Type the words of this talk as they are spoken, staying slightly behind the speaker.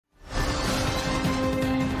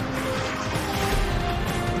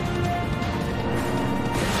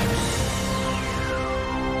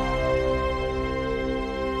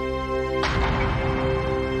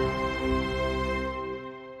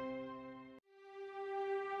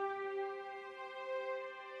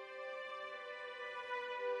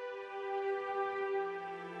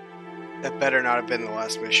That better not have been the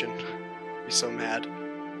last mission. I'd be so mad.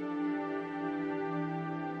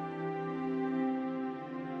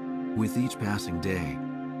 With each passing day,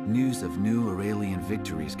 news of new Aurelian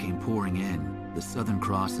victories came pouring in. The Southern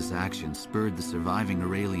Cross's action spurred the surviving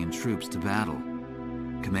Aurelian troops to battle.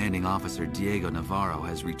 Commanding Officer Diego Navarro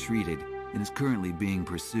has retreated and is currently being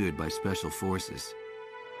pursued by Special Forces.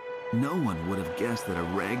 No one would have guessed that a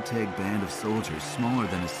ragtag band of soldiers smaller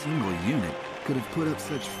than a single unit could have put up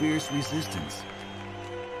such fierce resistance.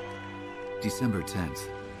 December 10th,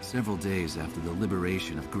 several days after the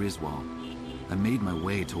liberation of Griswold, I made my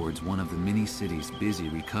way towards one of the mini-cities busy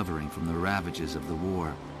recovering from the ravages of the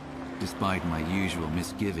war. Despite my usual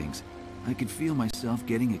misgivings, I could feel myself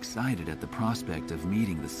getting excited at the prospect of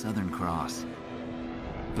meeting the Southern Cross.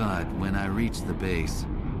 But when I reached the base,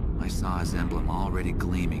 I saw his emblem already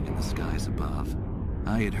gleaming in the skies above.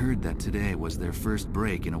 I had heard that today was their first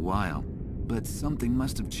break in a while, but something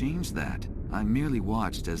must have changed that. I merely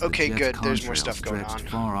watched as the jet's contrail stretched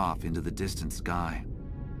far off into the distant sky.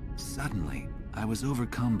 Suddenly, I was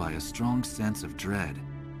overcome by a strong sense of dread.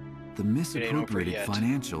 The misappropriated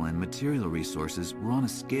financial and material resources were on a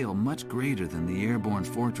scale much greater than the airborne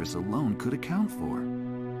fortress alone could account for.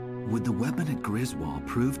 Would the weapon at Griswold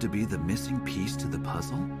prove to be the missing piece to the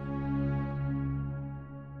puzzle?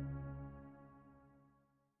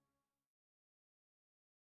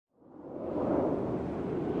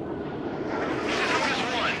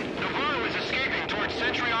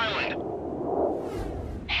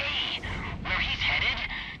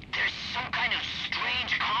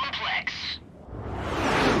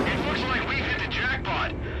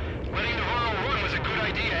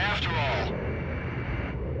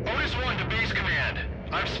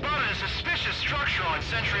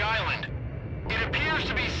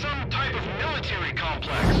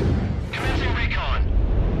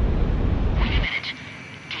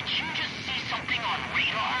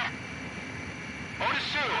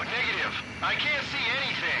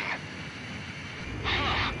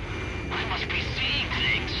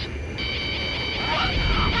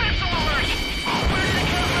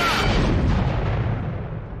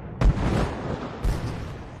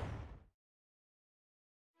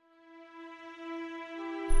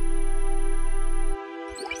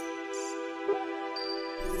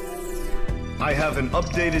 I have an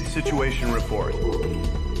updated situation report.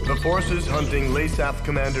 The forces hunting LASAF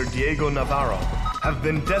Commander Diego Navarro have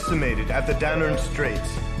been decimated at the Danern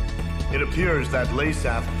Straits. It appears that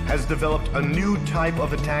LASAF has developed a new type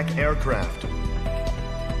of attack aircraft.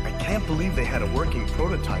 I can't believe they had a working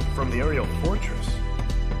prototype from the aerial fortress.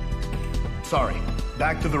 Sorry,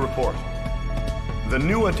 back to the report. The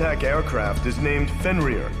new attack aircraft is named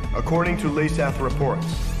Fenrir, according to LASAF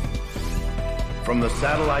reports. From the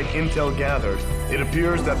satellite intel gathered, it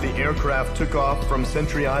appears that the aircraft took off from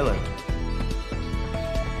Sentry Island.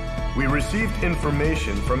 We received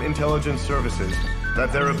information from intelligence services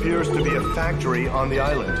that there appears to be a factory on the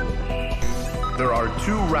island. There are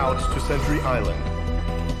two routes to Sentry Island.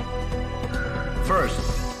 First,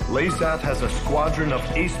 LASAF has a squadron of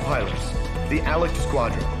ace pilots, the Alec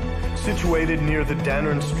Squadron, situated near the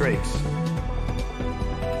Danern Straits.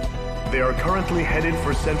 They are currently headed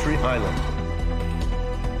for Sentry Island.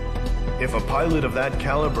 If a pilot of that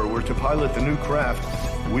caliber were to pilot the new craft,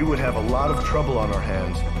 we would have a lot of trouble on our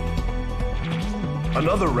hands.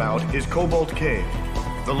 Another route is Cobalt Cave,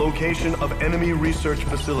 the location of enemy research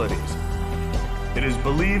facilities. It is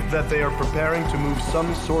believed that they are preparing to move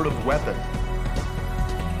some sort of weapon.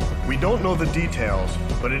 We don't know the details,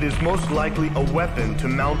 but it is most likely a weapon to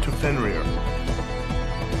mount to Fenrir.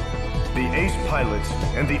 The ace pilots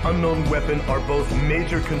and the unknown weapon are both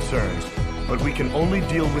major concerns, but we can only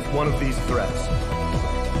deal with one of these threats.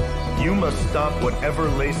 You must stop whatever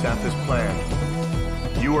LASAF has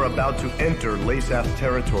planned. You are about to enter LASAF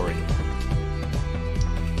territory.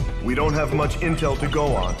 We don't have much intel to go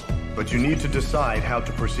on, but you need to decide how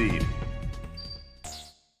to proceed.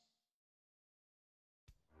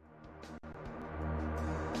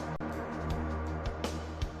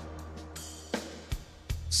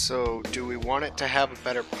 So, do we want it to have a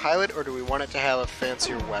better pilot, or do we want it to have a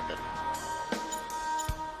fancier weapon?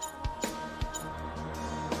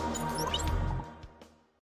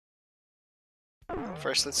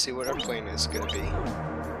 First, let's see what our plane is going to be.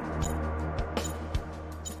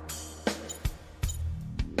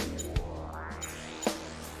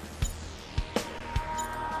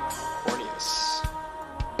 Hornius.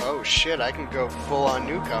 Oh shit, I can go full-on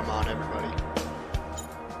Newcom on everybody.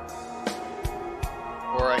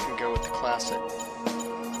 Or I can go with the classic.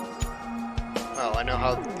 Well, I know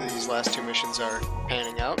how these last two missions are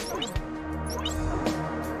panning out.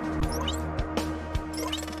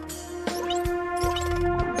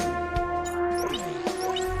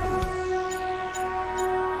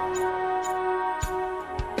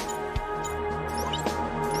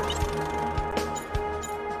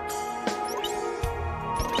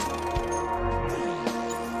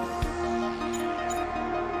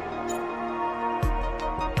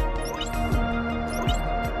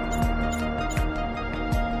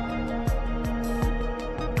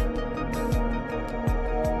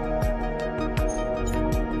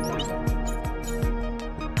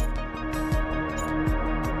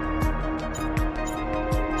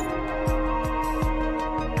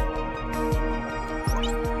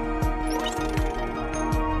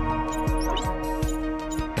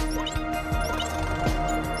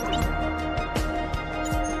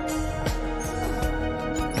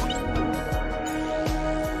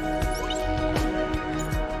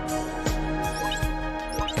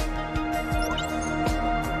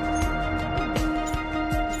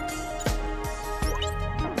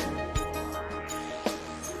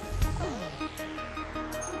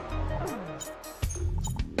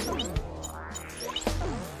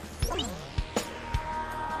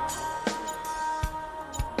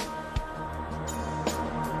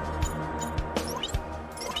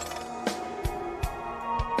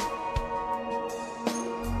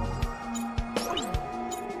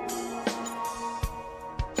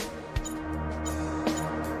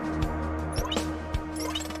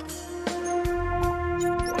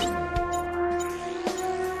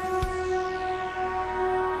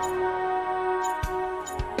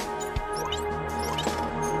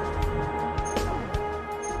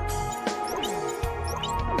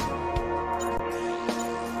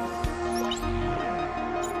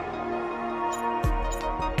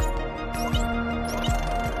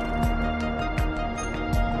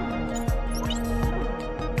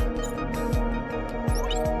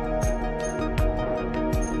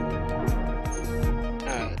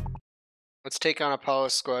 take on Apollo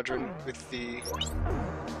Squadron with the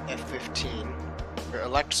F-15, or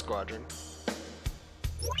Elect Squadron.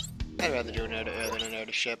 I'd rather do an air-to-air than an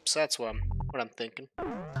air-to-ship, so that's what I'm thinking.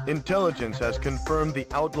 Intelligence has confirmed the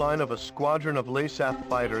outline of a squadron of LASAF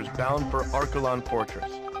fighters bound for Archelon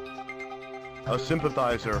Fortress. A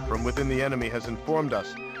sympathizer from within the enemy has informed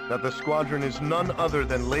us that the squadron is none other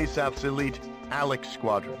than LASAF's elite Alex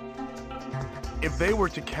Squadron. If they were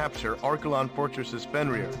to capture Archelon Fortress's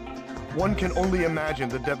Fenrir, one can only imagine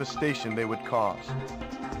the devastation they would cause.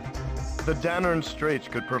 The Danern Straits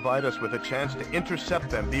could provide us with a chance to intercept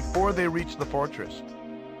them before they reach the fortress.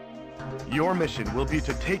 Your mission will be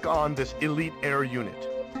to take on this elite air unit.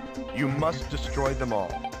 You must destroy them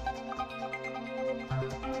all.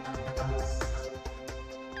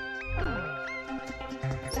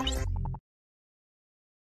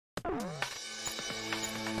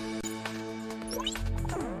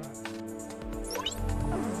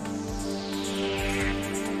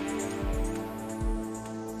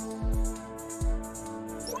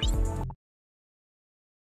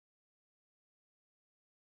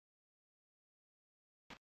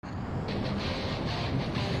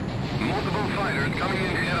 Multiple fighters coming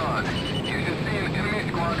in head-on. You should see an enemy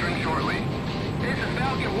squadron shortly. This is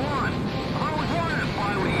Falcon 1. I was wondering if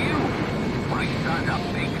I were you. My son's a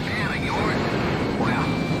big fan of yours. Well,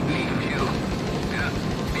 me too.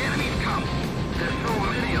 The enemies come. There's so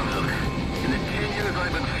many of them. In the 10 years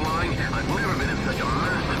I've been flying, I've never been in such a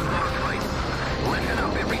massive dogfight. Listen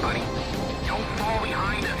up, everybody. Don't fall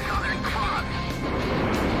behind the Southern Cross.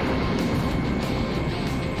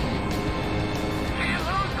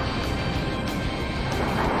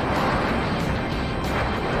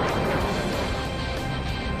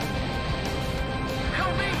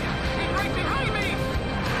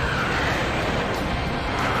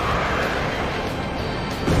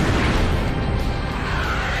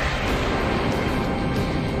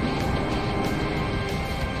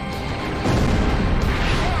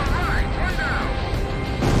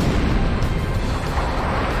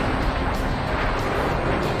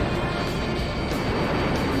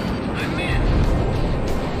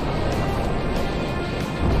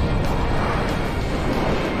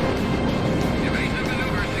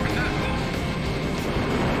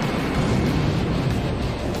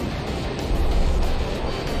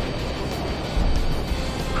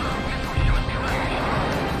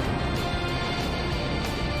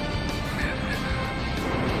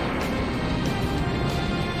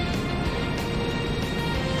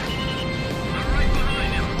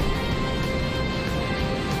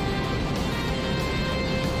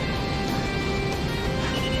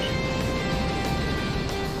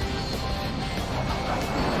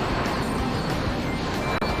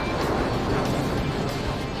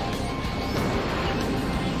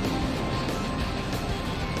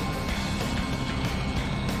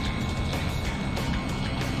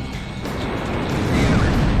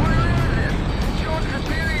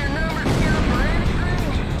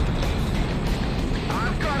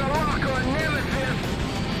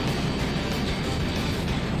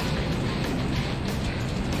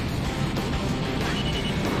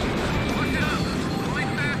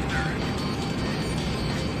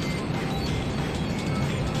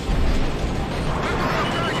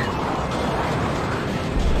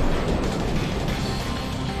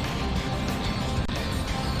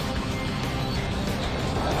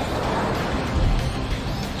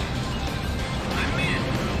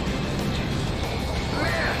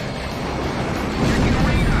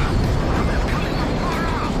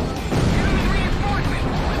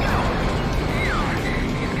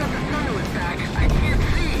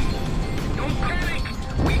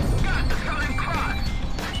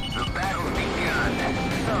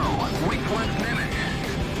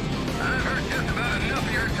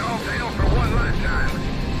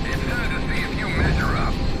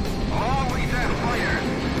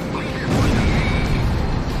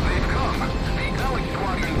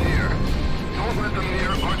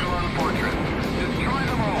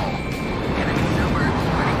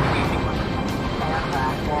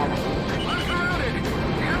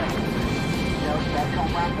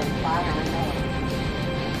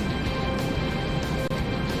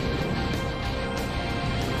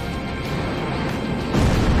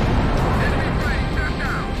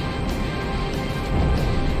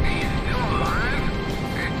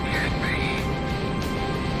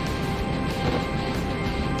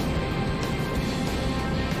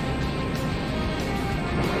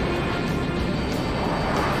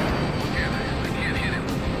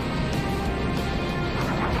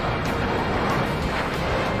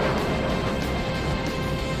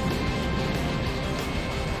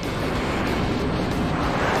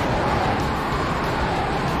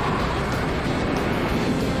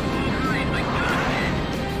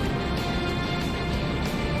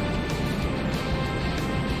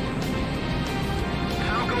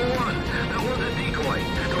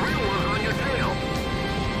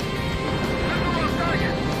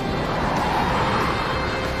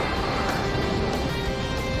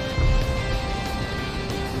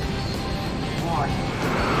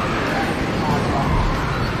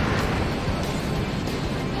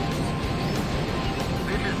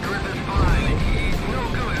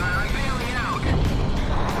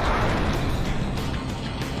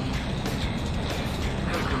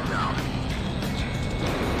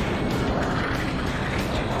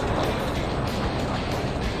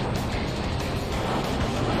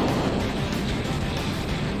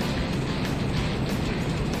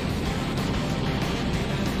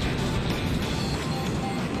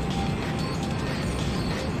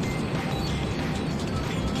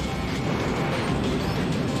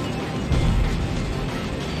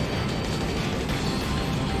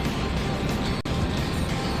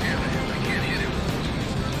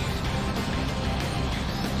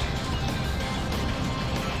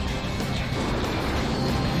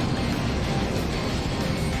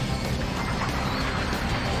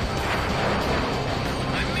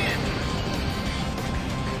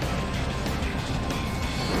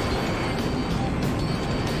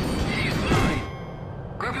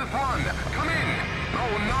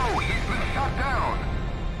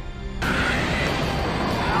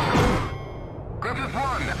 Griffith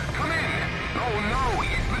 1, come in! Oh no,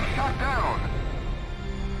 he's been shot down!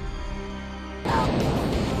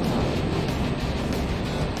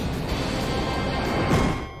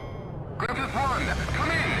 Griffith 1,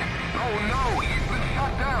 come in! Oh no, he's been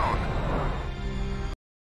shot down!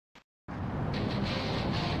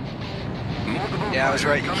 Yeah, I was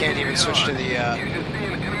right. You can't even switch to the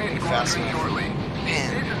fasten.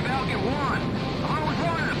 Man. This is Falcon 1. I always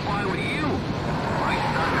wanted to fly with you. My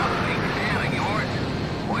son, a big fan of yours.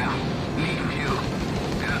 Well, me too.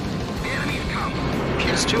 Enemies come.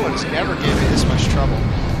 PS2 ones never gave me this much trouble.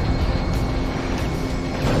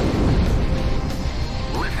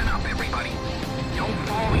 Listen up, everybody. Don't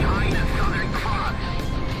fall behind the Southern Cross.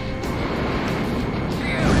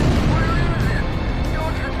 Damn it, where is it?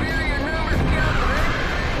 Don't superior numbers calculate.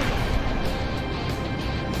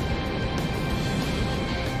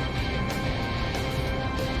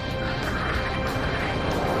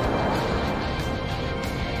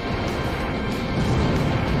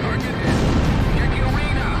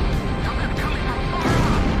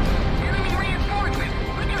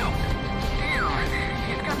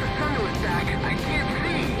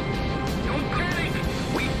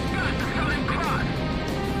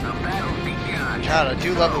 God, I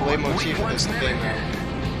do love the leitmotif of this thing, though.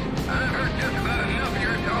 I've heard just about enough of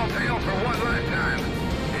your tall tale for one lifetime.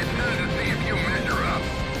 It's time to see if you measure up.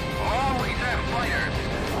 Always have fighters.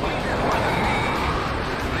 But this wasn't me.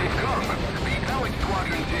 They've come. The Alex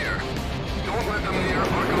Squadron's here. Don't let them near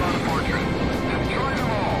Archelon Fortress. Destroy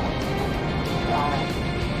them all.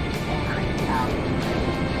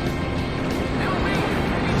 Help me!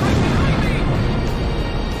 He's right behind me!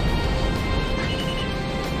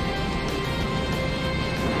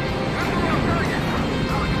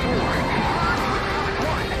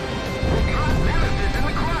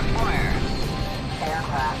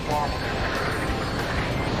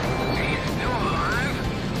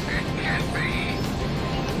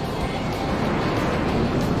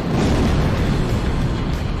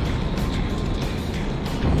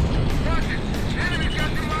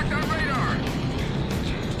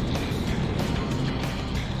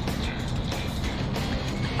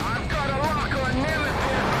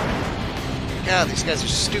 God, these guys are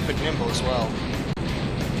stupid nimble as well.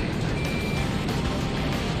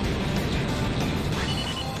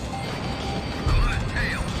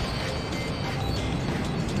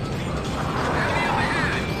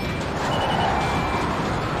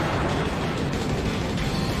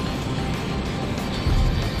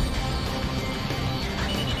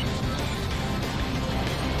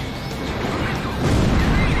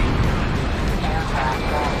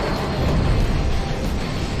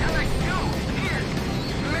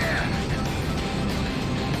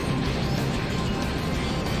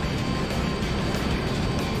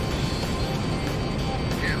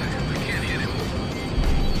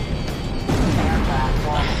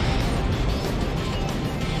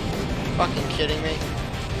 Fucking kidding me?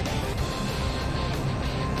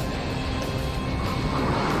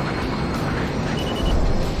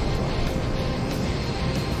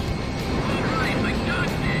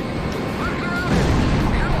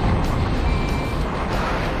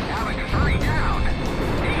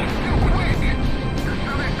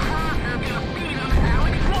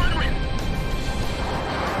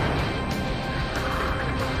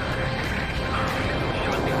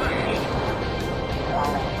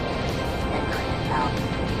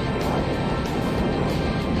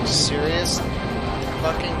 Serious?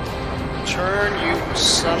 Fucking turn, you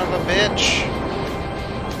son of a bitch.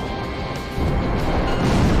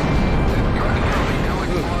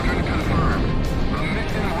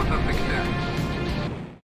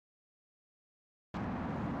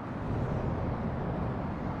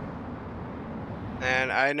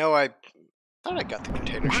 And I know I thought I got the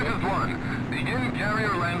container ship. Griffith 1, begin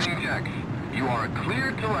carrier landing checks. You are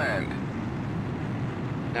cleared to land.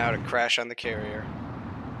 Now to crash on the carrier.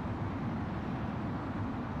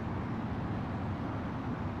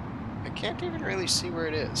 I can't even really see where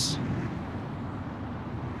it is.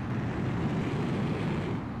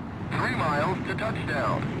 3 miles to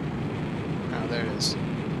touchdown. Oh, there it is.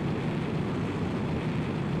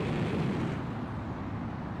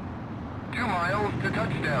 Two miles to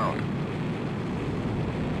touchdown.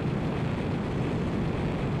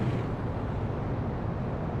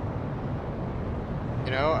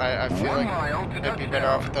 You know, I feel 1 like mile to I'd be better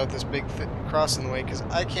off without this big cross in the way, because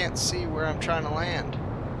I can't see where I'm trying to land.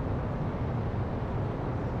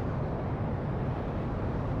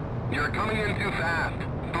 You're coming in too fast.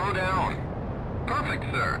 Slow down. Perfect,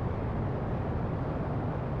 sir.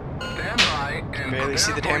 Stand by and barely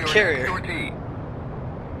see the prepare damn for your carrier. next sortie.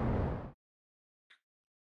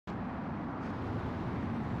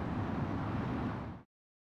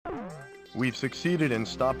 We've succeeded in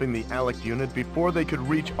stopping the Alec unit before they could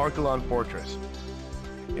reach Archelon Fortress.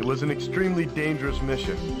 It was an extremely dangerous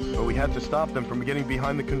mission, but we had to stop them from getting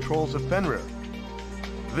behind the controls of Fenrir.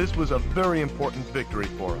 This was a very important victory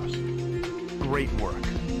for us. Great work.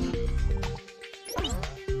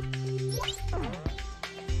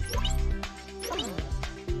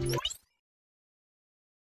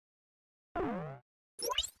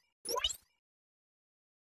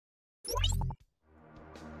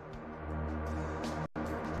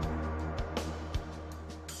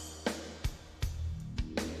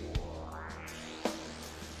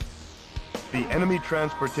 The enemy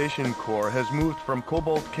transportation corps has moved from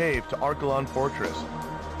Cobalt Cave to Archelon Fortress.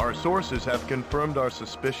 Our sources have confirmed our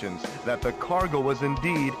suspicions that the cargo was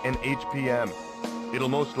indeed an HPM. It'll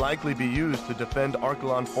most likely be used to defend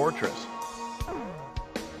Archelon Fortress.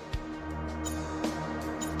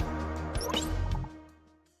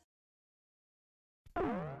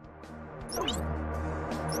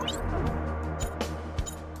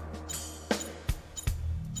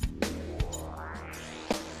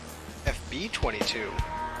 FB-22.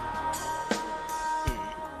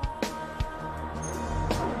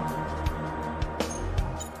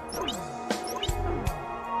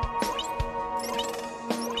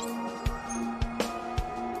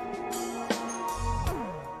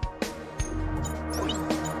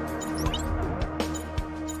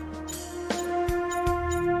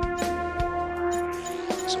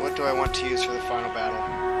 So what do I want to use for the final battle?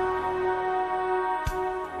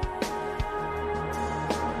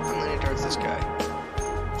 I'm leaning towards this guy.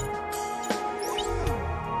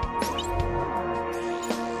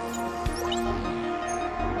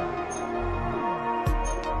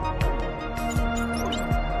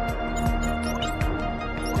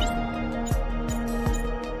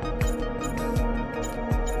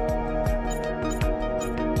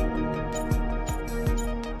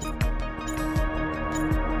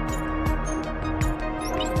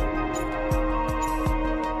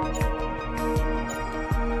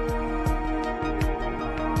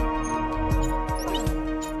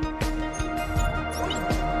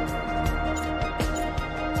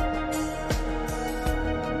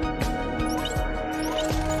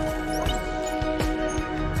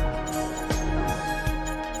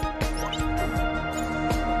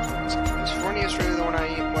 Is really the one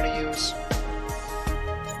I want to use.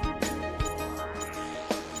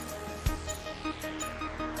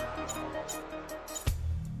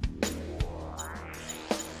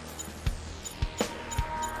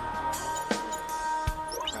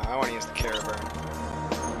 No, I want to use the Caravan.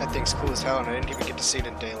 That thing's cool as hell, and I didn't even get to see it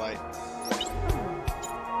in daylight.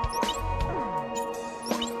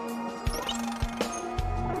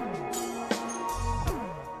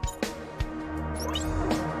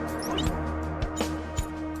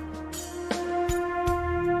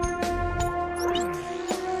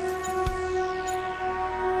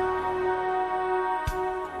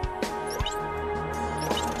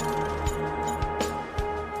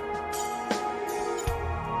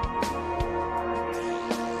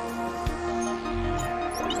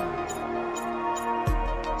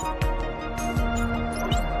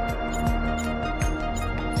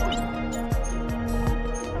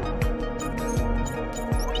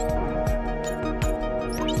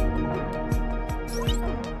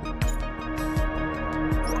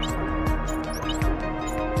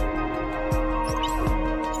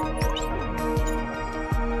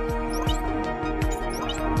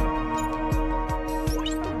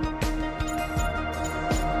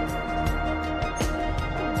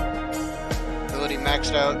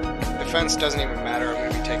 Maxed out. Defense doesn't even matter. I'm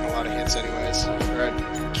going to be taking a lot of hits anyways. Or I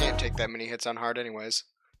can't take that many hits on hard anyways.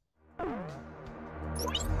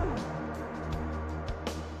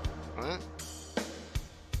 What?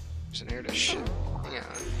 There's an air to shit. Hang on.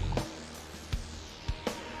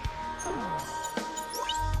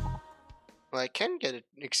 Well, I can get an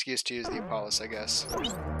excuse to use the Apollos, I guess.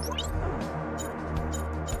 The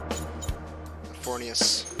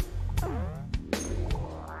Fornius.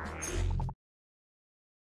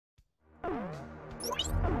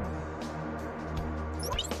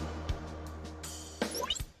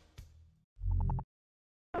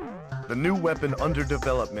 The new weapon under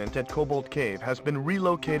development at Cobalt Cave has been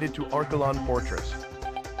relocated to Archelon Fortress.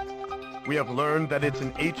 We have learned that it's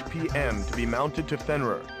an HPM to be mounted to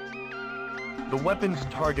Fenrir. The weapon's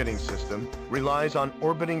targeting system relies on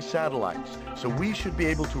orbiting satellites, so we should be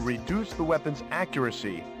able to reduce the weapon's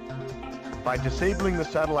accuracy by disabling the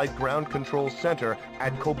satellite ground control center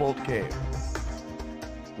at Cobalt Cave.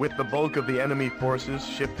 With the bulk of the enemy forces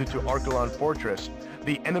shifted to Archelon Fortress,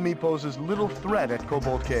 the enemy poses little threat at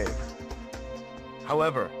Cobalt Cave.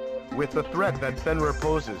 However, with the threat that Fenrir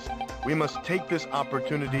poses, we must take this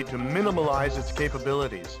opportunity to minimalize its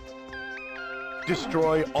capabilities.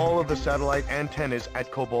 Destroy all of the satellite antennas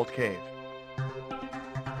at Cobalt Cave.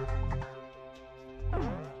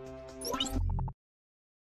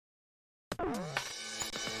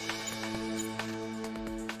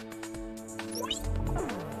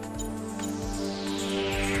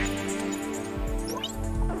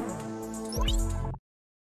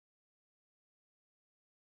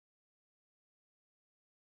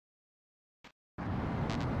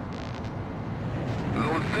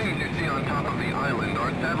 Those things you see on top of the island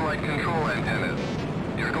are satellite control antennas.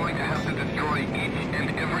 You're going to have to destroy each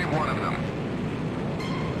and every one of them.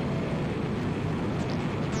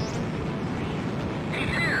 He's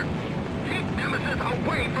here! Keep Nemesis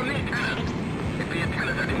away from the antennas! If the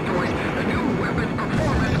antennas are destroyed, the new weapon's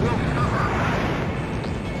performance will suffer!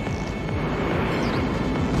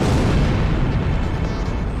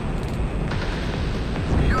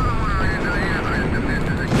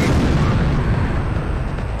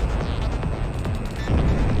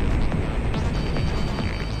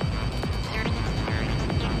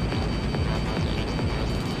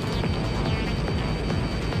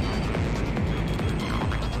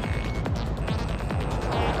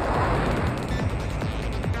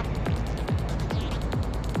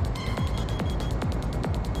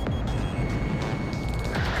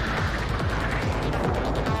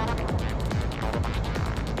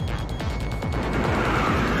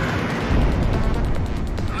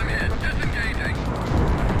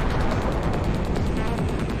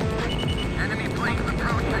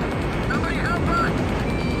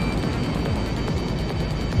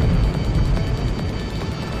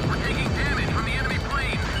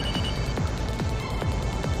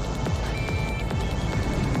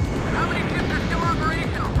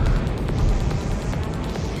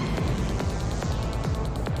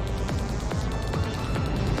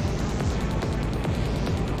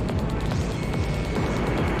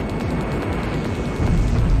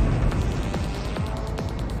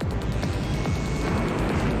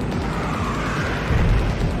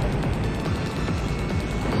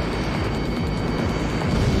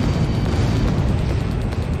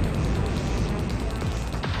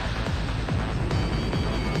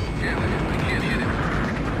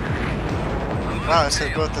 Wow, this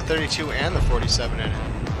has both the 32 and the 47 in it.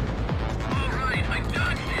 Alright, I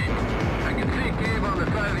dodged it! I can see a cave on the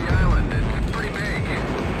side of the island. It's pretty big.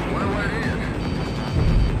 Wonder what it is.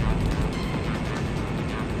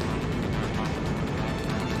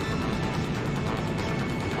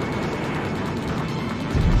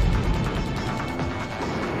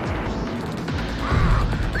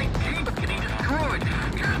 They keep getting destroyed!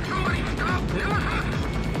 Can somebody stop Nemesis?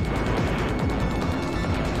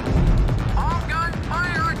 All guns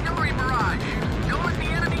fire artillery barrage! Don't let the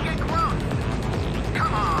enemy get close!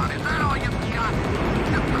 Come on, is that all you've got?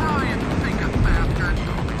 Just try and think of bastards!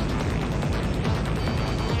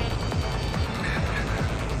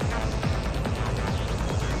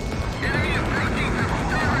 Enemy approaching from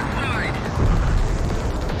starboard side!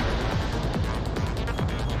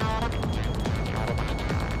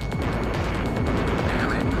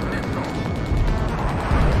 Damn it, missile!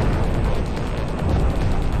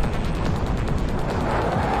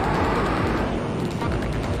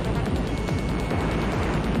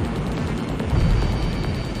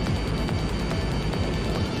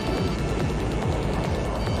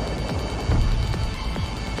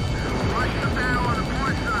 Watch the barrel on the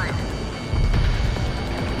port side!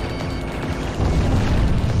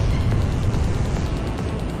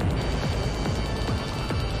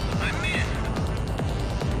 I missed!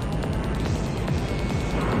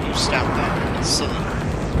 You stopped that. It's silly.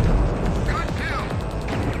 Good kill!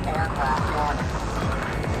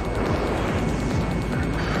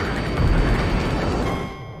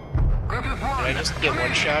 Griffith one! Did I just get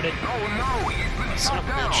one-shotted? Oh no, he's been Son of shot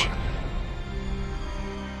a bitch. down!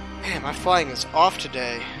 Man, my flying is off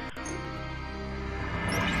today.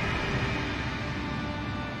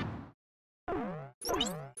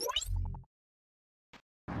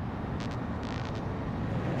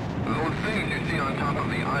 Those things you see on top of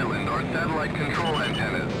the island are satellite control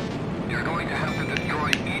antennas. You're going to have to destroy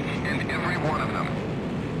each and every one of them.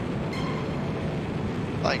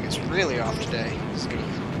 Flying is really off today. It's gonna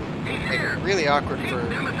He's make here! it really awkward Keep for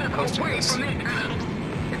Nemesis posting away this. from the antennas!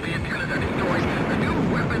 If the antennas are destroyed, the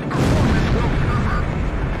new weapon's performance will suffer!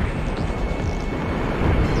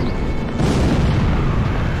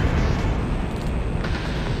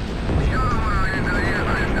 Shot into the air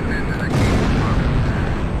as defenses are keeping up.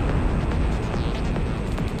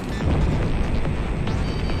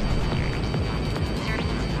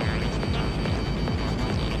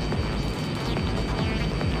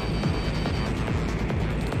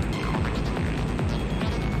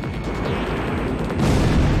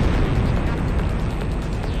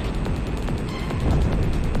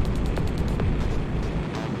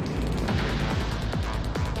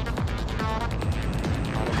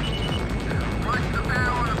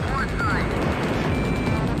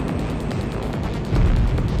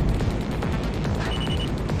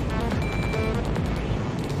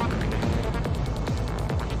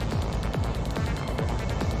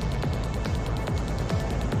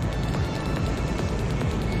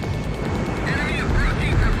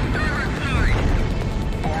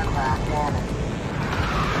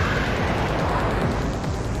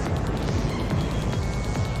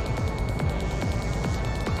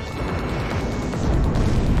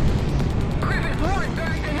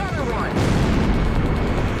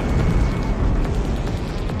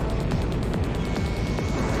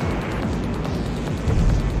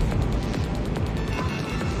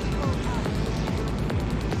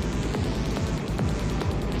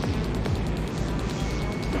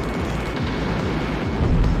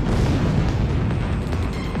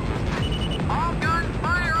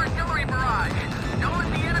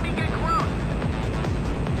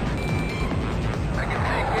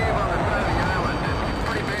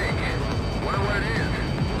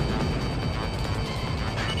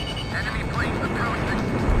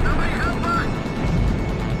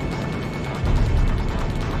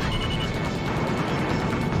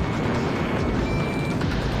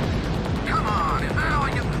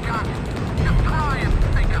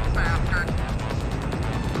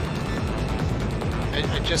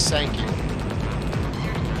 I just sank you.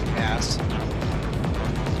 Ass.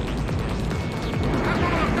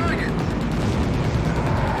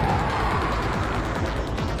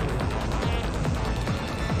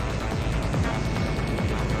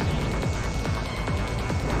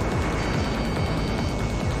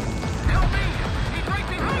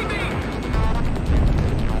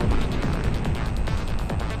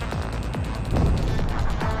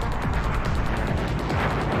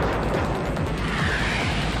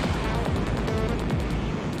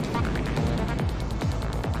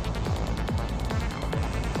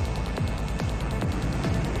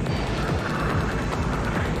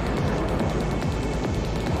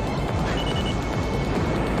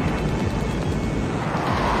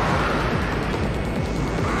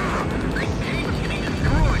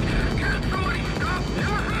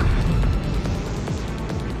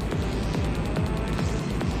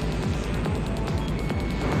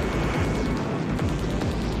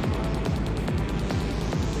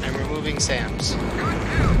 Sam's in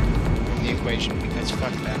the equation because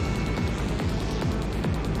fuck that.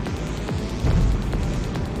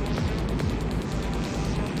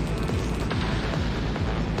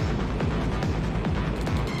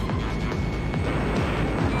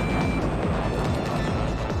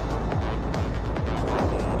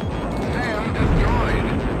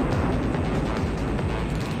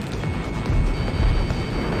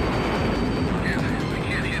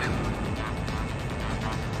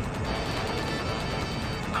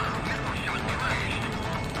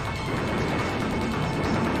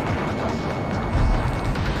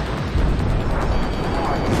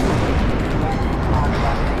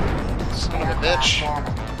 Bitch.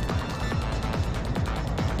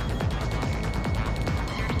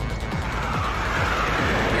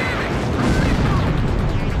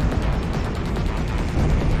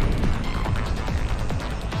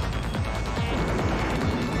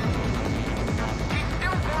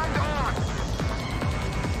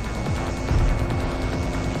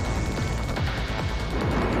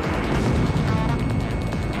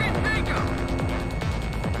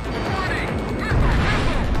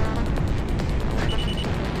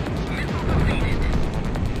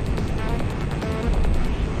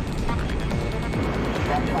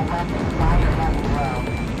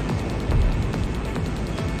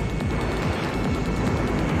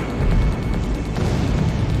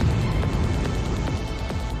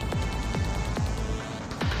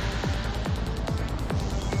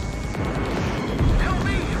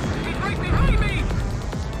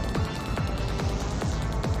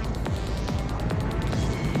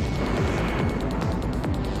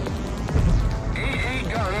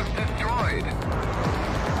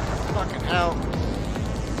 Fucking hell.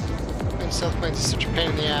 Stealth planes is such a pain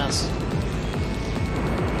in the ass.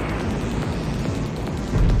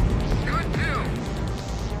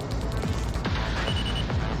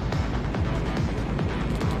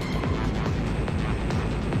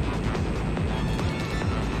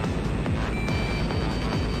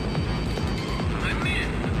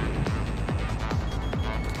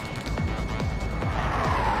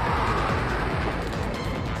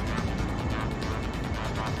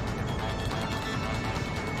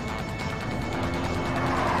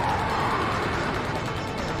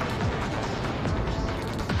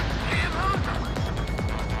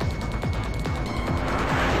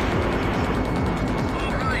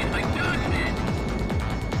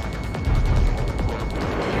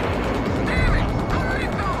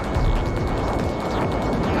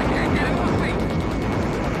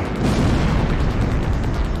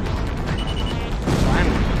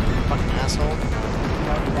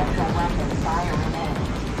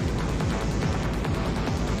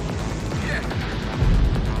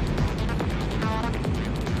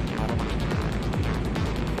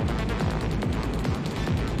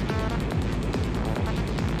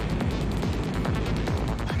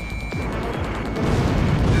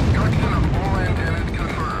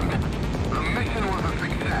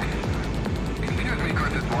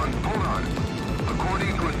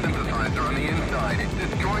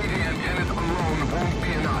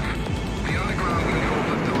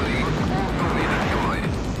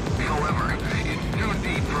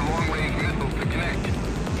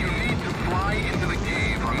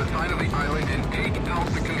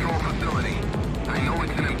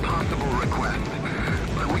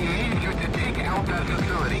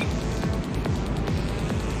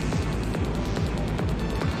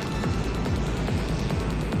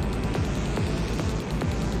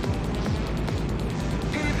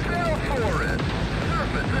 He fell for it!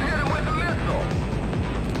 Surface ahead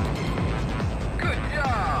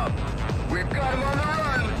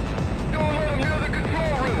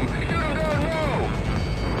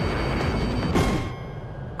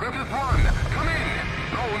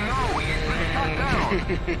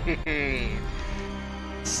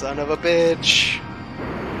Son of a bitch.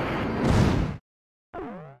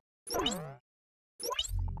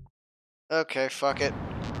 Okay, fuck it.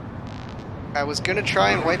 I was gonna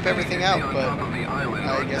try and wipe everything out, but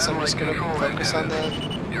I guess I'm just gonna focus on the...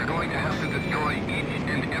 You're going to have to destroy each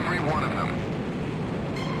and every one of them.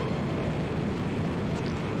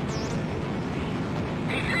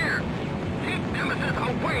 He's here! Keep Nemesis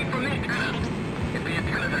away from the antennas! If the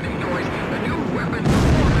antennas are destroyed, the new weapon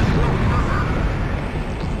performance will suffer!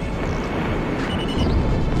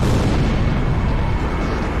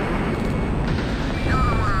 Show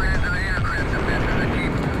them where it is in the aircraft defenses and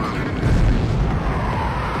keep them from.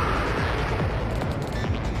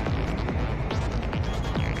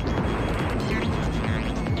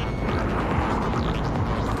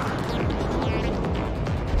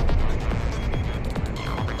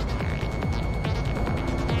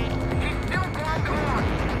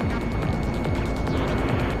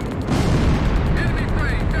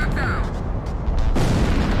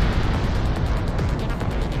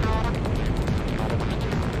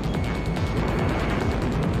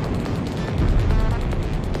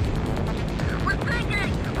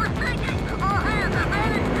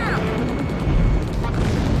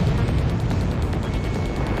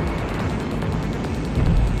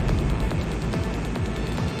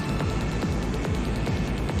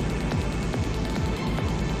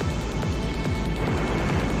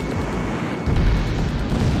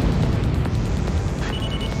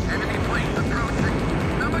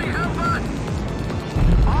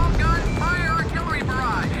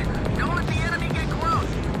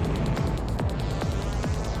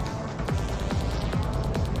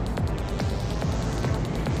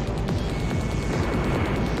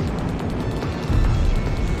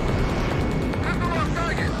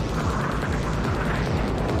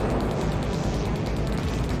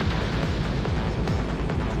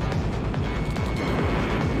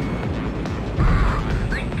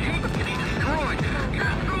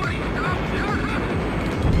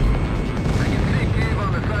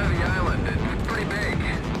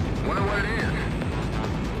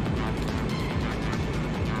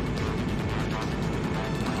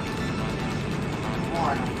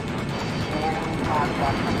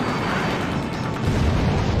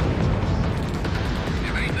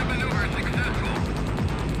 Evasive maneuver successful.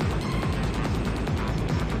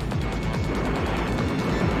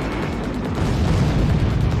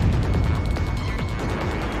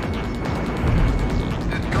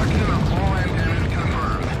 Destruction of all antennas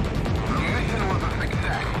confirmed. The mission was a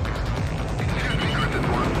success. Excuse me, Griffith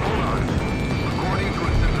One, hold on. According to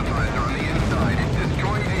a synthesizer on the inside,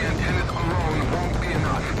 destroying the antennas alone won't be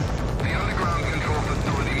enough. The underground control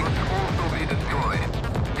facility must also be destroyed.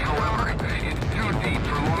 However, it's too deep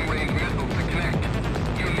for long-range missiles to connect.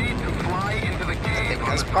 You need to fly into the cave on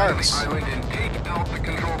the side of the island and take out the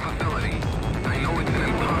control facility. I know it's an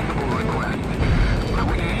impossible request, but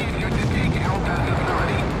we need you to take out that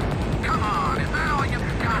facility. Come on, is that all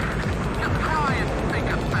you've got? Just try and think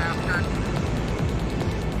us, bastard.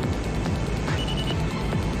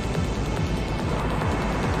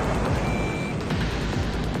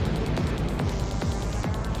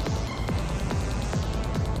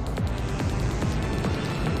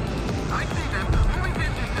 I see them. Moving to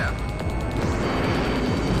intercept.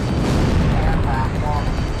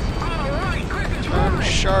 All right, Griffith, Turn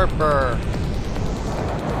sharper.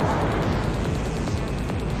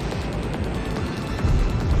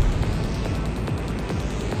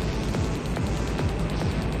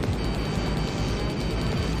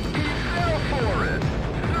 he fell for it.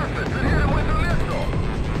 Surface and hit him with a missile.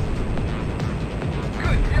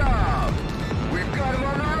 Good job. We've got him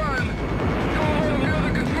on the run. Go home near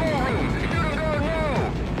the control room. Shoot him down low.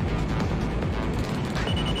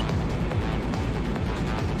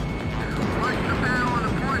 Watch the battle on the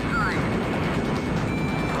port side.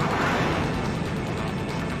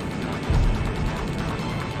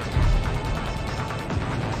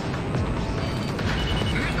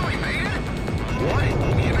 Missile evaded? What?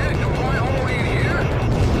 He managed to fly all the way in here?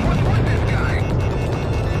 What's with this guy?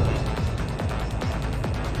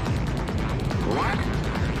 What?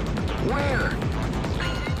 Where?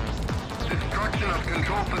 Destruction of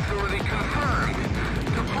control facility confirmed.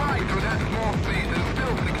 To fly through that small space and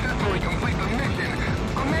still successfully complete the mission.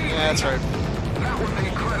 Amazing. Yeah, that's right. That was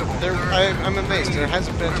incredible. There, sir. I'm amazed. There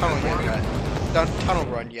hasn't been a tunnel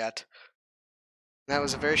run yet. That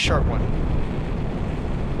was a very short one.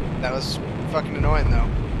 That was fucking annoying, though.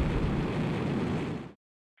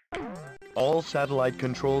 All satellite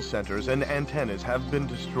control centers and antennas have been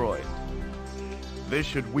destroyed. This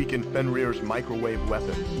should weaken Fenrir's microwave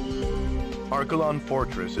weapon. Archelon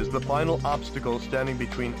Fortress is the final obstacle standing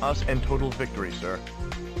between us and total victory, sir.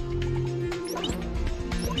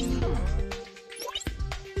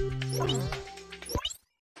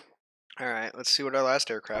 Alright, let's see what our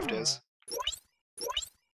last aircraft is.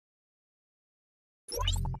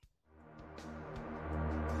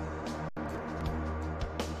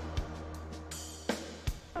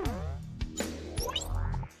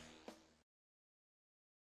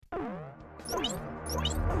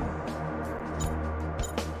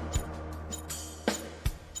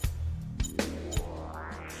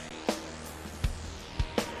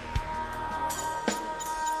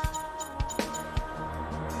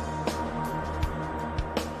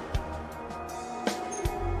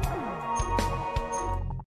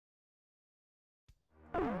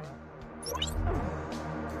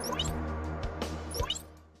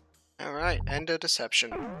 Alright, end of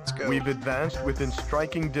deception. Let's go. We've advanced within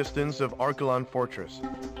striking distance of Archelon Fortress.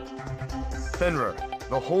 Fenrir,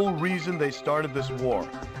 the whole reason they started this war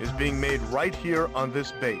is being made right here on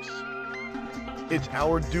this base. It's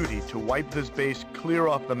our duty to wipe this base clear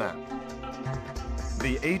off the map.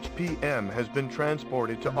 The HPM has been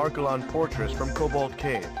transported to Archelon Fortress from Cobalt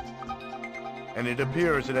Cave, and it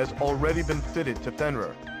appears it has already been fitted to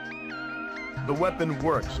Fenrir. The weapon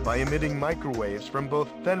works by emitting microwaves from both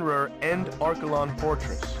Fenrir and Archelon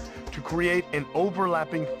Fortress to create an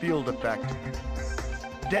overlapping field effect,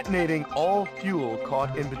 detonating all fuel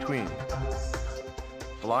caught in between.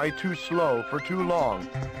 Fly too slow for too long,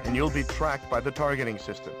 and you'll be tracked by the targeting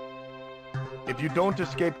system. If you don't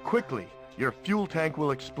escape quickly, your fuel tank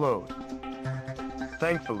will explode.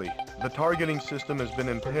 Thankfully, the targeting system has been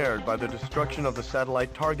impaired by the destruction of the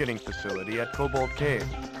satellite targeting facility at Cobalt Cave.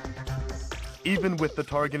 Even with the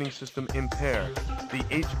targeting system impaired, the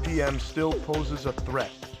HPM still poses a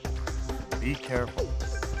threat. Be careful.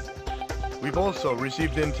 We've also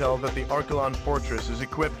received intel that the Archelon Fortress is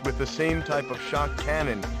equipped with the same type of shock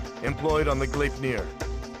cannon employed on the Gleipnir.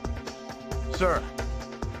 Sir,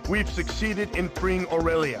 we've succeeded in freeing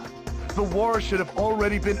Aurelia. The war should have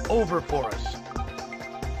already been over for us.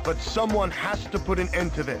 But someone has to put an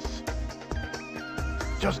end to this.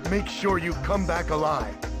 Just make sure you come back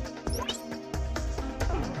alive.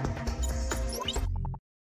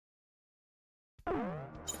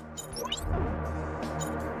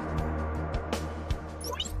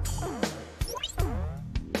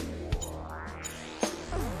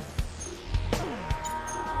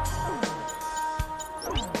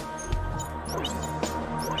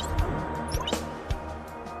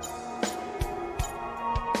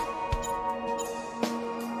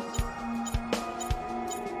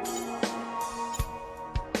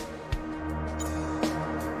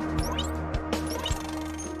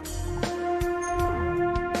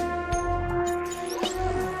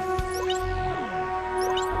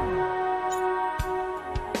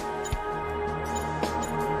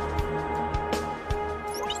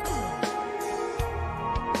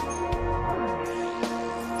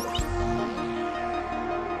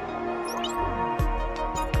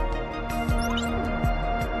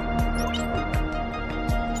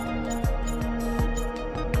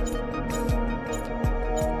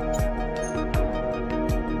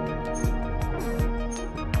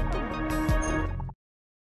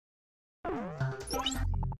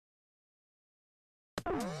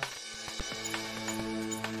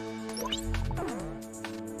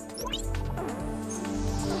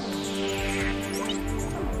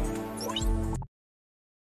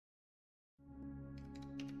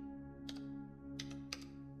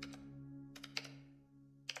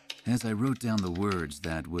 As I wrote down the words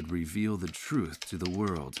that would reveal the truth to the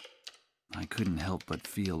world, I couldn't help but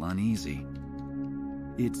feel uneasy.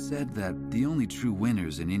 It said that the only true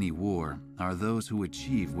winners in any war are those who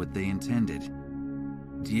achieve what they intended.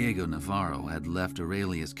 Diego Navarro had left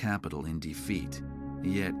Aurelia's capital in defeat,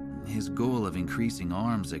 yet his goal of increasing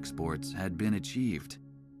arms exports had been achieved.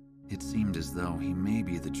 It seemed as though he may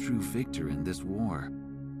be the true victor in this war.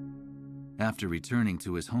 After returning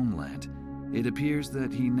to his homeland, it appears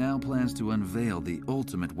that he now plans to unveil the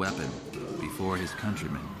ultimate weapon before his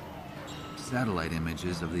countrymen. Satellite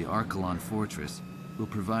images of the Archelon Fortress will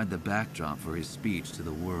provide the backdrop for his speech to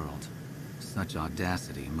the world. Such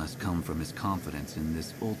audacity must come from his confidence in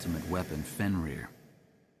this ultimate weapon, Fenrir.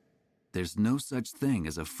 There's no such thing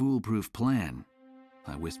as a foolproof plan,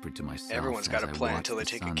 I whispered to myself. Everyone's got a plan until they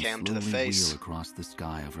take a cam to the face. Wheel across the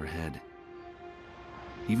sky overhead.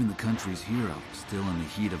 Even the country's hero, still in the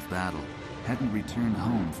heat of battle, hadn't returned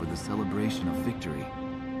home for the celebration of victory.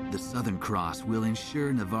 The Southern Cross will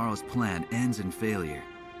ensure Navarro's plan ends in failure.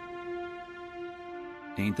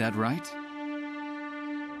 Ain't that right?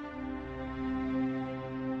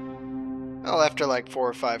 Well, after like 4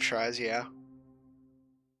 or 5 tries, yeah.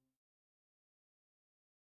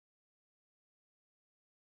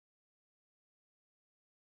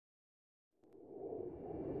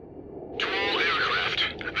 To all aircraft,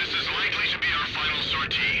 this is likely to be our final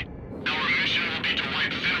sortie. Our mission will be to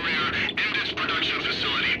wipe Fenrir and its production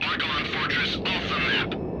facility, Archelon Fortress, off the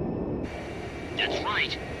map. That's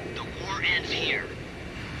right. The war ends here.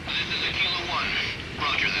 This is Aquila 1.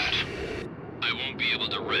 Roger that. I won't be able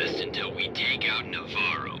to rest until we take out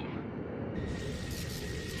Navarro.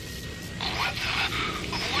 What the?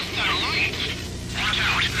 What's that light? Watch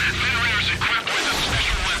out! Fenrir is equipped with a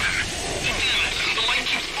special weapon. Damn it! The light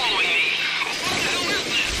keeps following me. What the hell is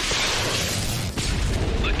this?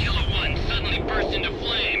 Aquila 1 suddenly burst into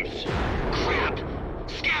flames. Crap!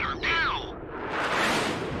 Scatter now!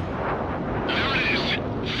 There it is!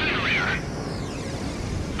 Fenrir!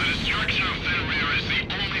 The destruction of Fenrir is the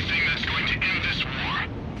only thing that's going to end this war.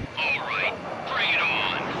 All right, bring it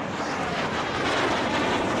on.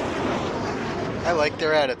 I like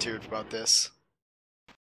their attitude about this.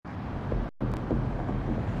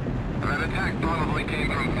 That attack probably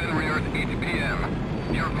came from Fenrir's HPM.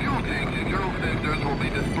 Your fuel tank's internal sensors will be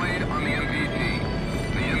displayed on the MPG.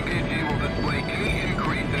 The MPG will display any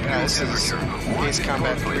increase in Yeah, this fuel is temperature. Watch Ace it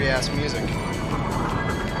Combat closely. 3-ass music.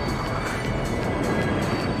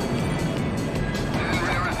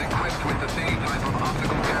 Fenrir is equipped with the same type of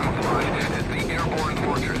optical camouflage as the airborne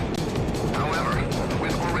fortress. However,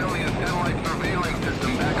 with Aurelia's satellite surveillance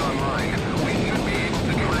system back online, we should be able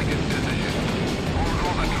to track its position.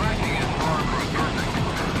 Although the tracking is far from perfect,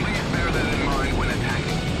 please bear that in mind when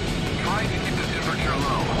attacking. Try to keep the temperature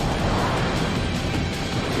low.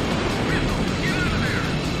 Missile, get out of there!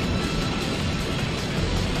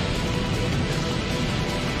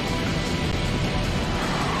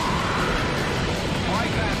 Fly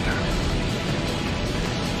faster!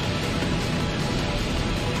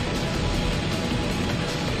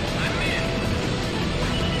 I'm in!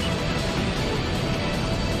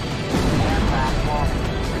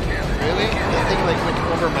 Really? That thing like went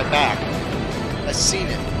over my back. I seen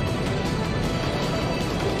it.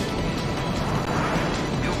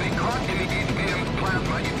 You'll be caught in the HPM's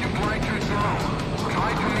plasma if you fly too slow.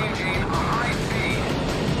 Try to maintain a high speed.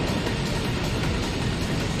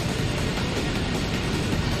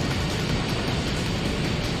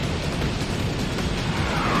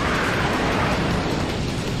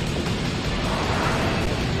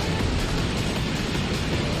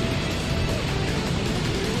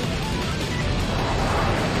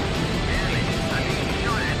 Damn it, I'm being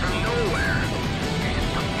shot at from nowhere. It's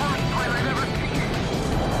the first time I've ever seen it.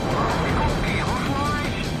 Optical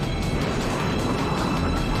camouflage?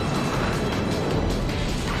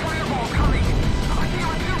 Fireball coming! I feel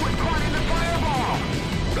it too with caught in the fireball!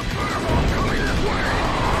 The fireball's coming this way!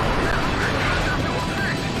 Now it's got no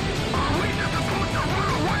effect! Are we just supposed to run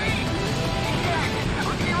away? Yes!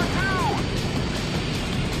 Aquila too!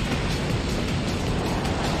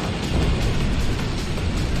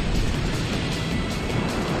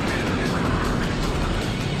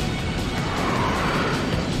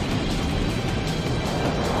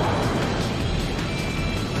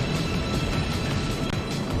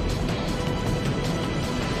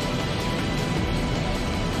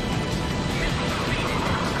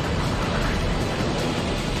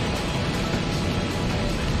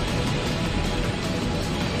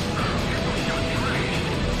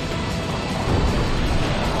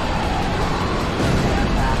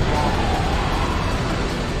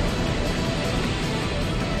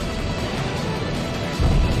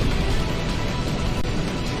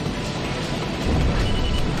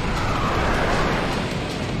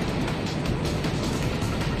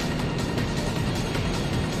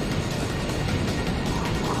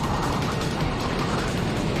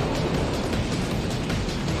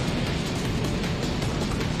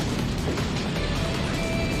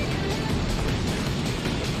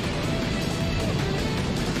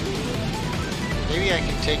 Maybe I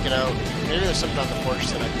can take it out. Maybe there's something on the porch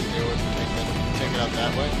that I can do and take it out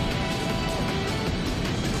that way.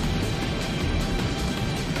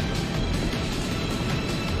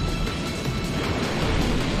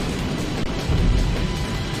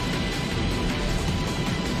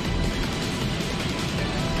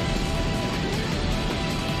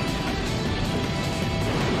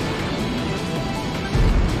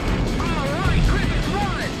 All right, cricket,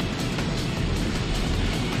 run!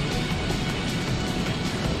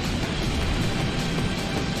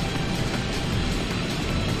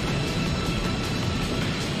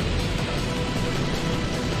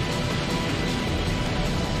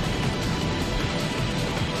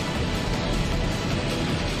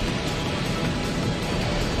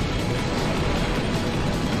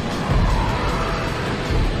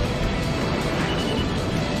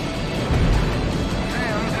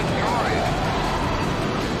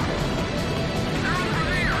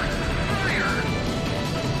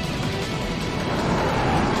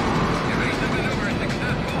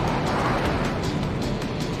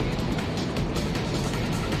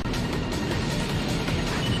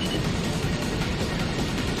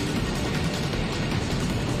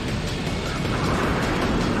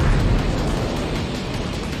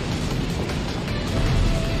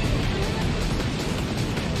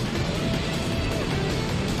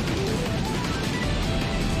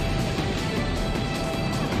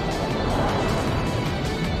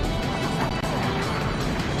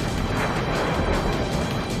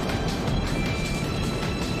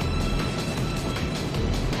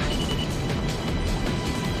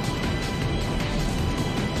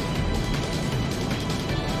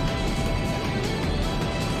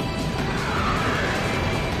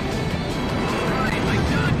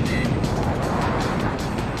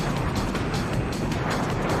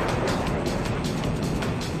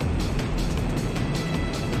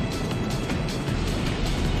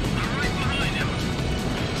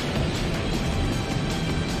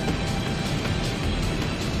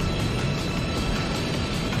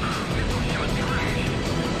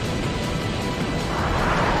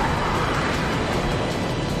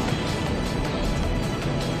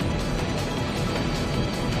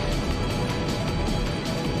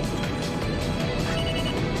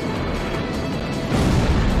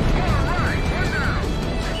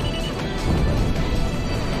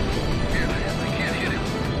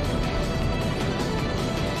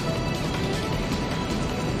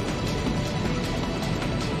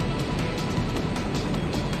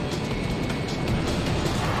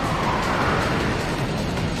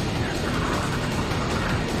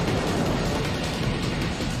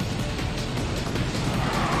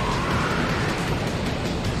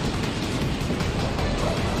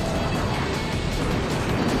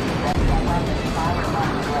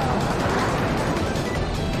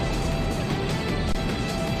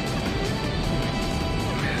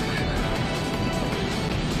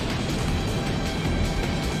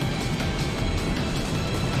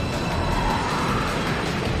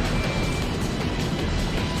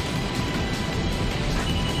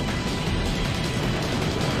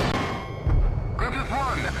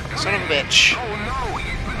 Son of a bitch. Oh no,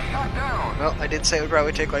 he's been shot down. Well, I did say it would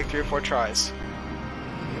probably take like 3 or 4 tries.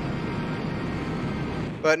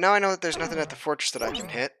 But now I know that there's nothing at the fortress that I can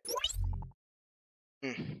hit.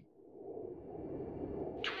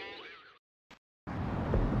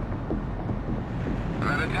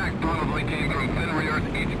 That attack probably came from Fenrir's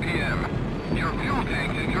HPM. Your fuel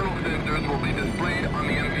tank's internal sensors will be displayed on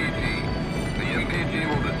the MPG. The MPG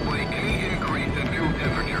will display any increase in fuel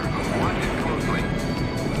temperature. Watch it closely.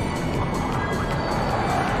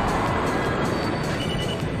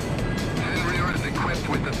 Fenrir is equipped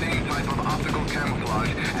with the same type of optical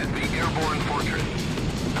camouflage as the airborne fortress.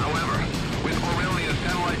 However, with Aurelia's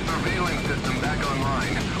satellite surveillance system back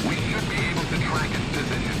online, we should be able to track its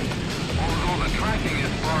position. Although the tracking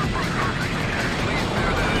is far from perfect, please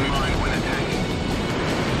bear that in mind when attacking.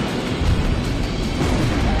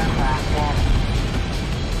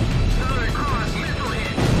 Southern Cross missile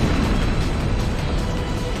hit!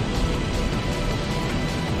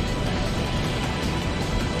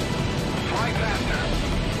 Fly faster!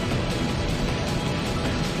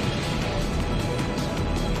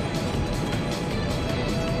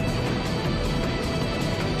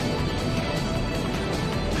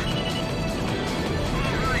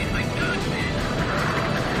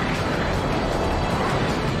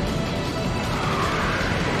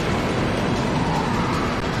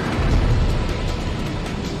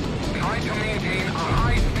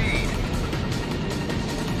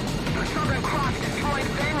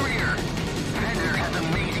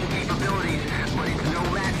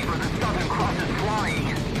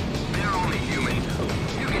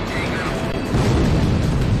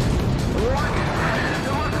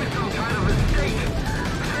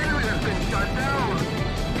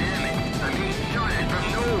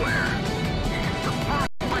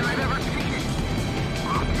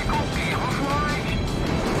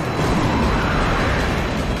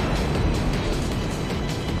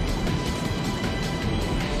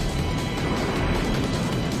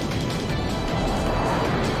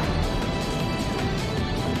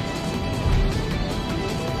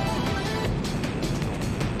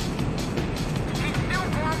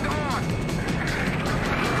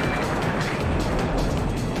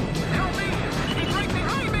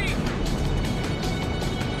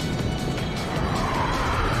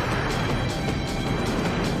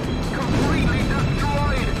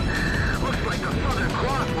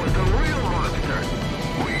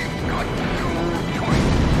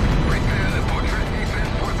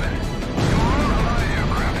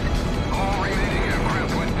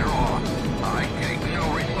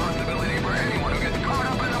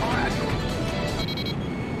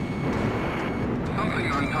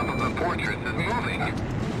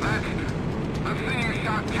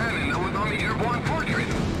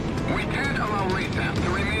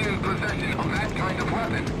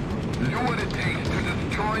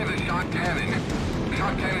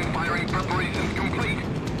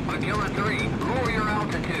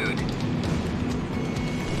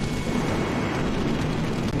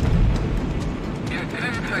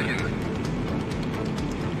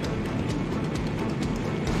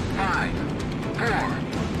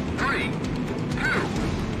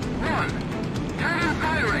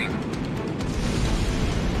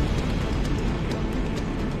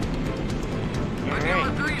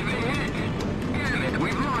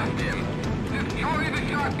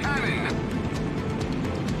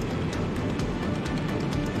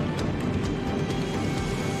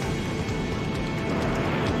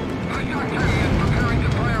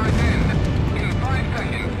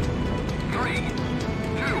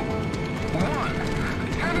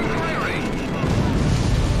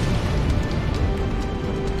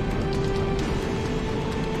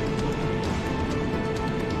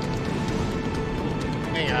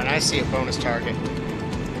 I see a bonus target.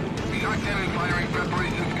 Shot cannon firing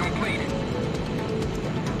preparations complete.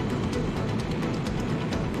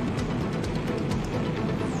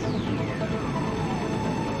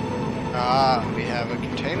 Ah, we have a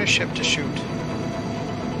container ship to shoot.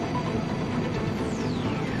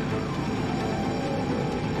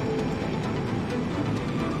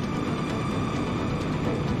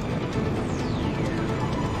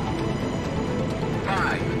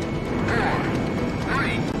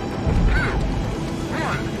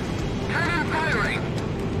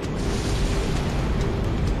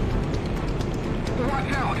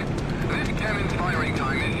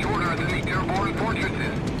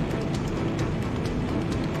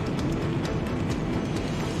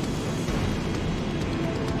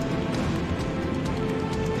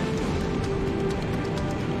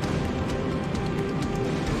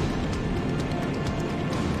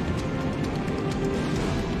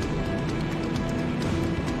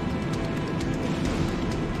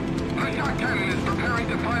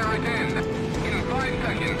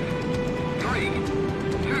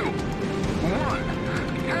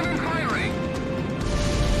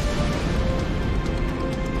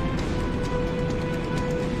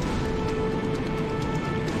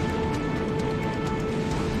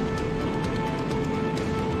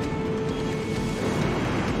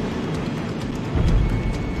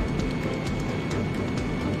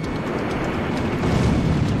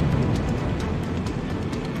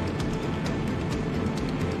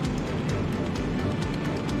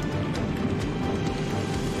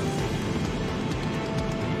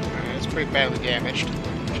 pretty badly damaged.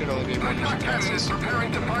 Should only be The 100 shotgun is passes.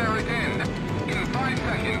 preparing to fire again. In 5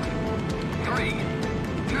 seconds. 3,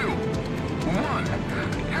 2, 1.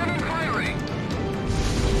 Cannon firing.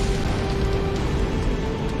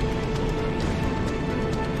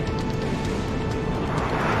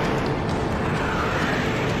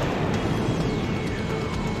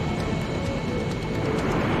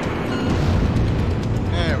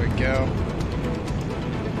 There we go.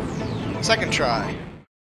 Second try.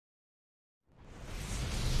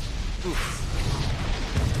 Oof.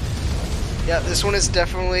 Yeah, this one is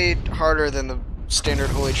definitely harder than the standard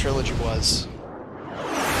Holy Trilogy was.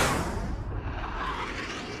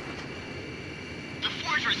 The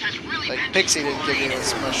fortress has really Like, been Pixie didn't give me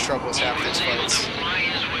as much trouble as half these fights. fly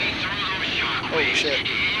his way through those shockwaves. Holy shit.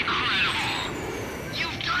 Incredible.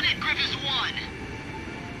 You've done it, Grievous 1.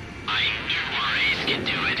 I knew our ace could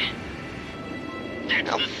do it. That's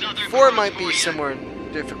Now, the Southern 4 Cross might for be you. similar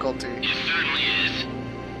in difficulty. It certainly is.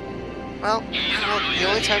 Well, the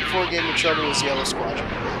only time 4 gave me trouble was Yellow Squadron.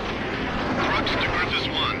 Crux to Griffiths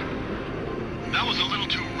 1. That was a little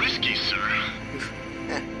too risky, sir.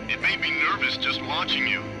 It made me nervous just watching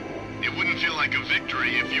you. It wouldn't feel like a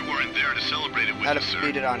victory if you weren't there to celebrate it with I'd us, have sir.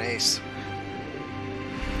 beat it on Ace.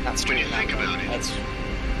 Not When you streaming that think mode. about it, That's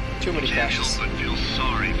too many Can't help passes. but feel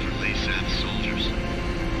sorry for Laysath's soldiers.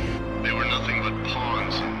 They were nothing but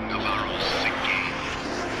pawns in Navarro's sick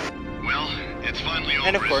game. Well, it's finally over,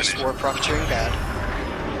 And of course, isn't it? war profiteering bad.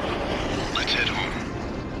 Let's head home.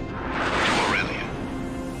 To Aurelia.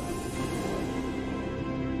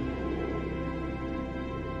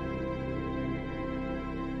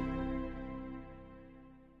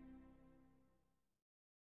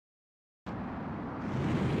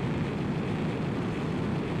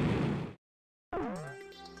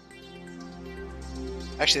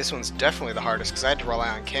 Actually, this one's definitely the hardest because I had to rely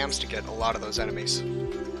on cams to get a lot of those enemies.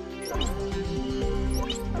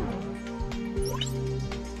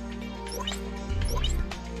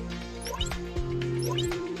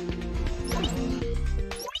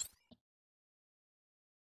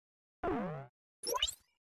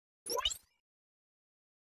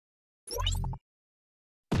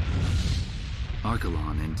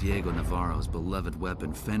 Archelon and Diego Navarro's beloved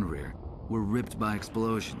weapon Fenrir were ripped by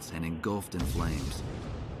explosions and engulfed in flames.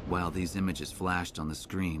 While these images flashed on the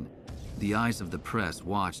screen, the eyes of the press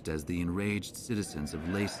watched as the enraged citizens of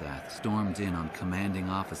Laysath stormed in on commanding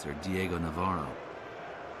officer Diego Navarro.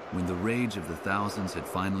 When the rage of the thousands had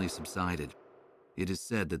finally subsided, it is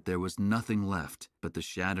said that there was nothing left but the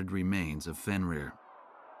shattered remains of Fenrir.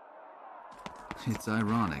 It's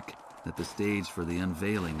ironic that the stage for the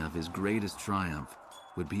unveiling of his greatest triumph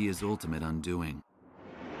would be his ultimate undoing.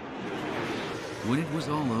 When it was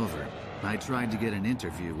all over, I tried to get an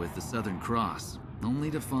interview with the Southern Cross,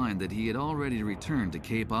 only to find that he had already returned to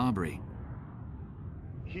Cape Aubrey.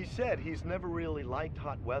 He said he's never really liked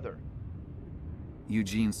hot weather.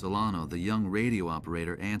 Eugene Solano, the young radio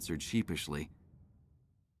operator, answered sheepishly.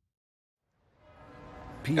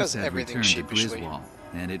 Peace Does had everything returned to sheepishly. Griswold,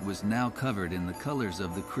 and it was now covered in the colors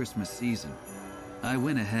of the Christmas season. I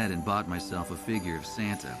went ahead and bought myself a figure of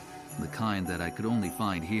Santa, the kind that I could only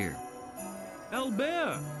find here.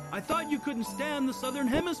 Albert, I thought you couldn't stand the Southern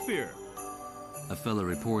Hemisphere. A fellow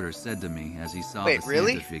reporter said to me as he saw Wait, the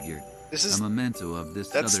really? Santa figure, This is a memento of this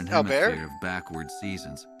that's Southern Albert? Hemisphere of backward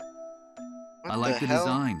seasons. what I like the hell?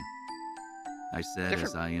 design, I said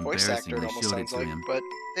as I Different voice actor, it embarrassingly almost showed it sounds to like, him. but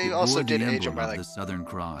they It also bore did the age him emblem by of like the Southern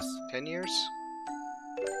Cross. 10 years.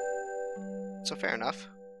 So fair enough.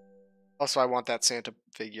 Also, I want that Santa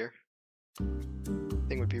figure.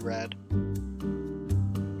 Thing would be rad.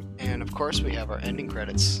 And of course, we have our ending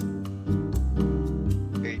credits.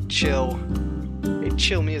 Very chill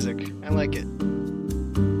music. I like it.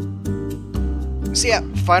 So yeah,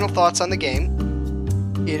 final thoughts on the game.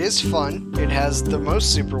 It is fun. It has the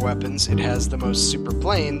most super weapons. It has the most super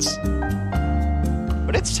planes.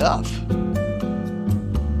 But it's tough.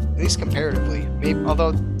 At least comparatively. Maybe,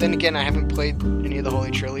 although, then again, I haven't played any of the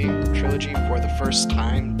Holy Trilogy for the first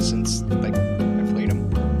time since, like, I played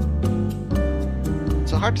them.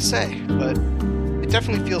 So hard to say, but it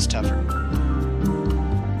definitely feels tougher.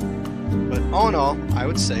 But all in all, I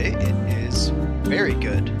would say it is very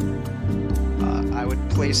good. I would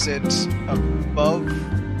place it above...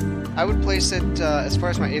 I would place it, as far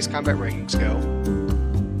as my Ace Combat rankings go,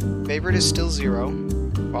 favorite is still 0,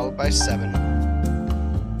 followed by 7.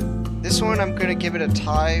 This one, I'm going to give it a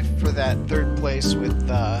tie for that 3rd place with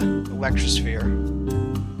Electrosphere.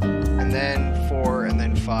 And then 4, and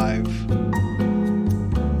then 5.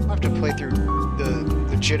 I'll have to play through the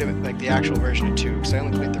legitimate, like the actual version of 2, because I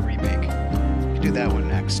only played the remake. I could do that one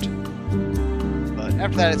next. But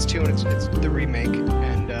after that it's 2 and it's the remake,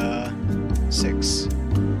 and 6.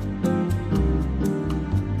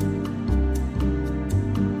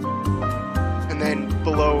 And then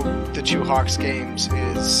below the 2 Hawks games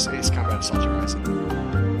is Ace Combat Assault Horizon.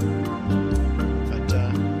 But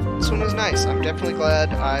this one was nice. I'm definitely glad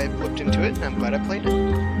I looked into it, and I'm glad I played it.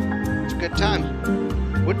 It's a good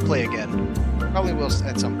time. Would play again. Probably will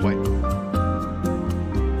at some point.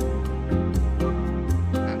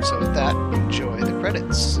 So with that, enjoy the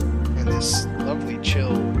credits and this lovely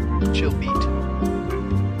chill beat.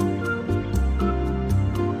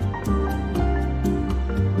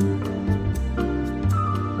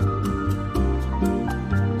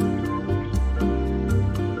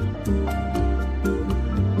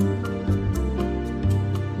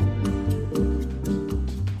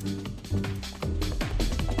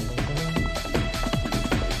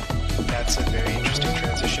 That's a very interesting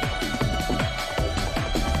transition.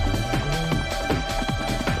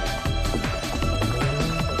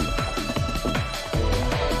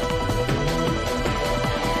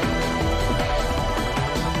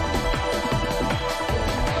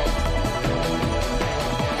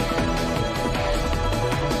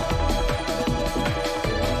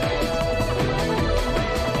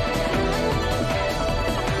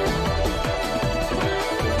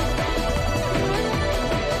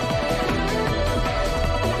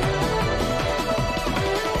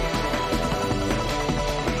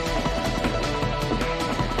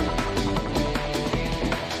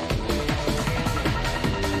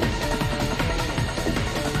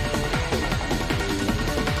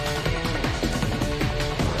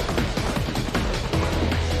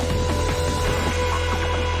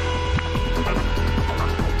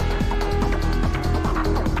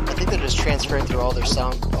 Transferring through all the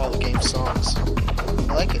game's songs.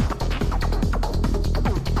 I like it.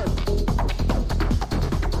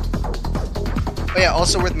 Oh yeah,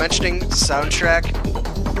 also worth mentioning, soundtrack,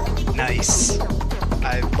 nice.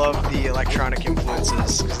 I love the electronic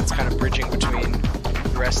influences, because it's kind of bridging between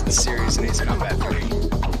the rest of the series and Ace Combat 3.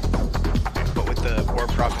 But with the war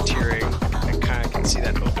profiteering, I kind of can see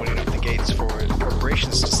that opening up the gates for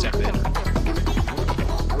corporations to step in.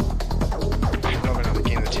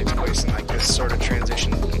 Takes place in like this sort of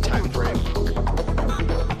transition time frame.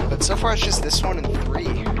 But so far it's just this one and 3.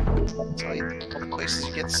 It's all the places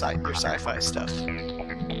you get your sci-fi stuff.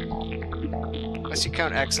 Unless you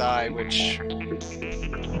count XI, which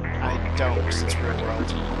I don't, because it's real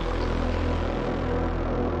world.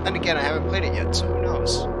 Then again, I haven't played it yet, so who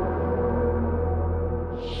knows?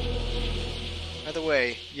 By the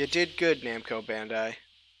way, you did good, Namco Bandai.